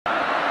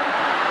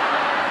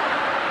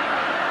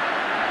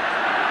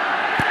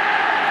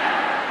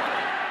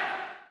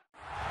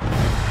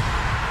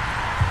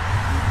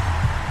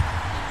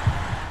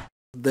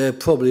there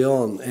probably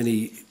aren't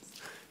any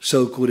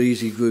so-called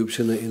easy groups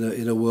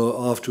in a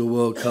world after a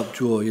World Cup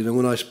draw. You know,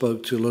 when I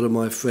spoke to a lot of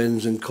my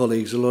friends and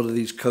colleagues, a lot of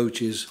these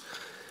coaches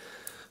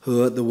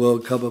who are at the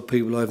World Cup are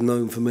people I've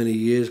known for many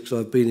years because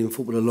I've been in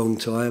football a long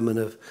time and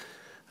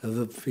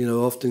have you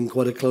know, often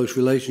quite a close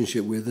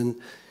relationship with. And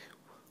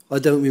I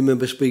don't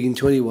remember speaking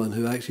to anyone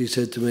who actually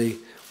said to me,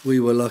 "We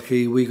were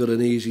lucky, we got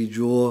an easy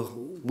draw,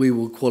 we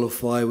will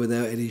qualify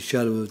without any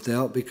shadow of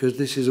doubt," because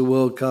this is a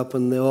World Cup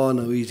and there are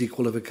no easy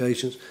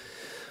qualifications.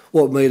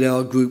 What made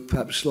our group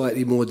perhaps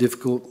slightly more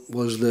difficult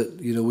was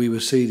that, you know, we were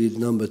seeded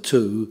number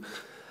 2,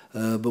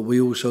 but we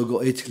also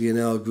got Italy in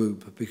our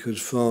group because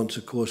France,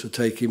 of course, are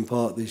taking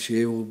part this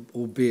year,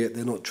 albeit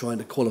they're not trying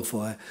to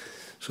qualify.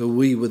 So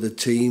we were the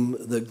team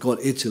that got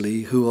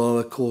Italy, who are,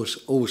 of course,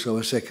 also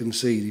a second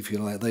seed, if you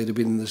like. They'd have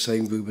been in the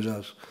same group as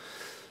us.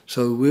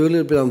 So we were a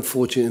little bit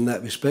unfortunate in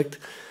that respect,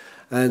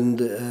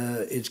 and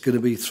it's going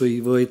to be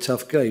 3 very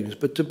tough games.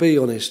 But to be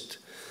honest,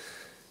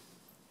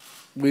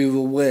 we were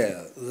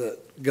aware that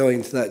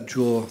going to that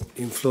draw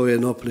in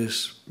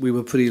Florianopolis, we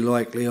were pretty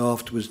likely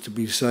afterwards to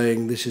be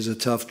saying, this is a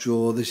tough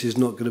draw, this is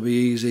not going to be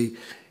easy,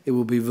 it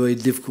will be very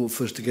difficult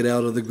for us to get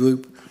out of the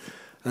group,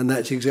 and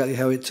that's exactly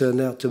how it turned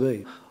out to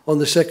be. On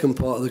the second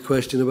part of the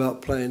question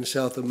about playing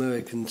South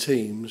American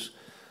teams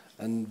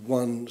and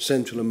one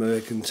Central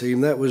American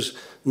team, that was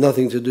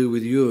nothing to do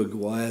with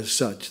Uruguay as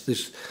such.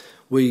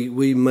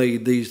 We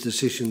made these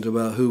decisions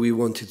about who we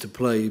wanted to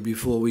play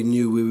before we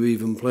knew we were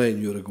even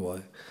playing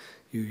Uruguay.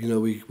 You know,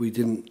 we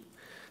didn't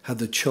have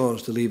the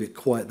chance to leave it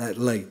quite that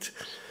late.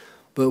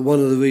 But one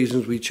of the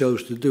reasons we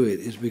chose to do it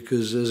is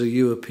because as a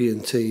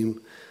European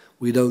team,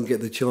 we don't get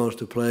the chance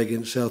to play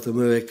against South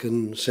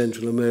American,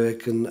 Central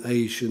American,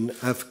 Asian,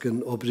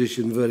 African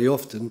opposition very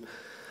often,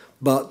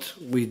 but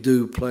we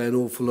do play an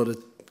awful lot of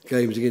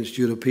games against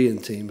European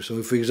teams.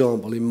 So, for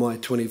example, in my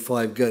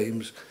 25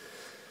 games,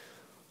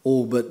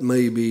 all but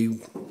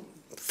maybe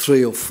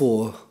 3 or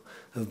 4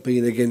 have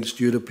been against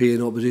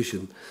European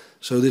opposition.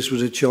 So this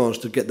was a chance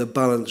to get the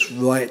balance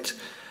right,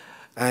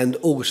 and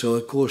also,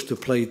 of course, to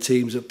play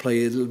teams that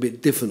play a little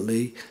bit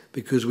differently,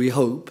 because we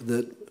hope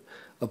that,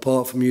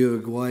 apart from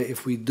Uruguay,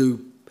 if we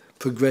do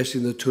progress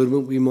in the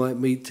tournament, we might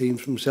meet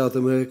teams from South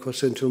America or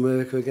Central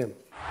America again.